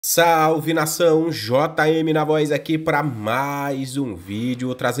Salve nação, JM na voz aqui para mais um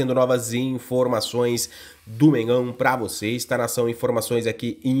vídeo, trazendo novas informações do Mengão para vocês, tá nação? Informações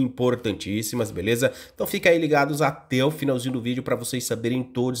aqui importantíssimas, beleza? Então fica aí ligados até o finalzinho do vídeo para vocês saberem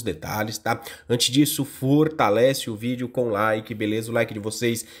todos os detalhes, tá? Antes disso, fortalece o vídeo com like, beleza? O like de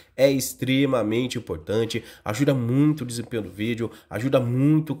vocês é extremamente importante, ajuda muito o desempenho do vídeo, ajuda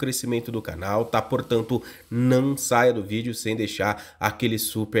muito o crescimento do canal, tá? Portanto, não saia do vídeo sem deixar aquele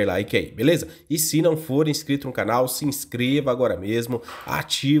super like aí, beleza? E se não for inscrito no canal, se inscreva agora mesmo,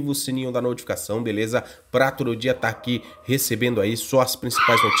 ativa o sininho da notificação, beleza? Para todo dia estar aqui recebendo aí só as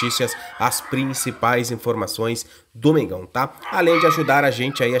principais notícias, as principais informações do Mengão, tá? Além de ajudar a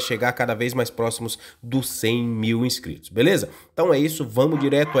gente aí a chegar cada vez mais próximos dos 100 mil inscritos, beleza? Então é isso, vamos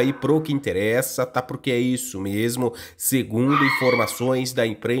direto aí pro que interessa, tá? Porque é isso mesmo, segundo informações da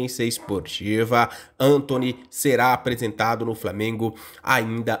imprensa esportiva, Antony será apresentado no Flamengo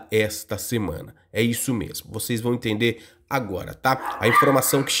ainda esta semana. É isso mesmo, vocês vão entender agora, tá? A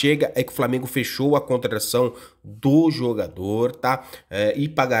informação que chega é que o Flamengo fechou a contratação do jogador, tá? E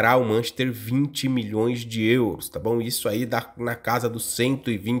pagará ao Manchester 20 milhões de euros, tá bom? Isso aí dá na casa dos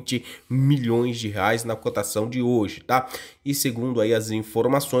 120 milhões de reais na cotação de hoje, tá? E segundo aí as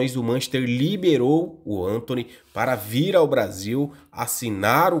informações, o Manchester liberou o Antony para vir ao Brasil,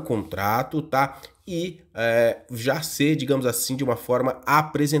 assinar o contrato, tá? E já ser, digamos assim, de uma forma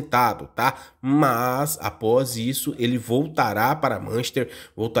apresentado, tá? Mas após isso ele voltará para Manchester,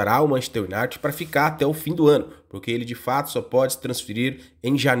 voltará ao Manchester United para ficar até o fim do ano, porque ele de fato só pode se transferir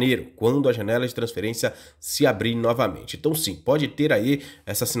em janeiro, quando a janela de transferência se abrir novamente. Então sim, pode ter aí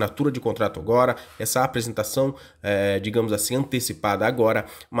essa assinatura de contrato agora, essa apresentação, digamos assim, antecipada agora,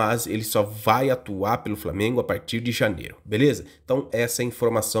 mas ele só vai atuar pelo Flamengo a partir de janeiro, beleza? Então essa é a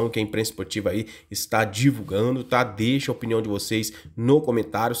informação que a imprensa esportiva aí está divulgando, tá? Deixa a opinião de vocês no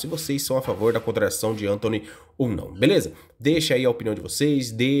comentário, se vocês são a favor da contratação de Antony ou não, beleza? Deixa aí a opinião de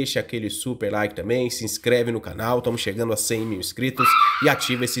vocês, deixa aquele super like também, se inscreve no canal, estamos chegando a 100 mil inscritos e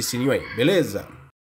ativa esse sininho aí, beleza?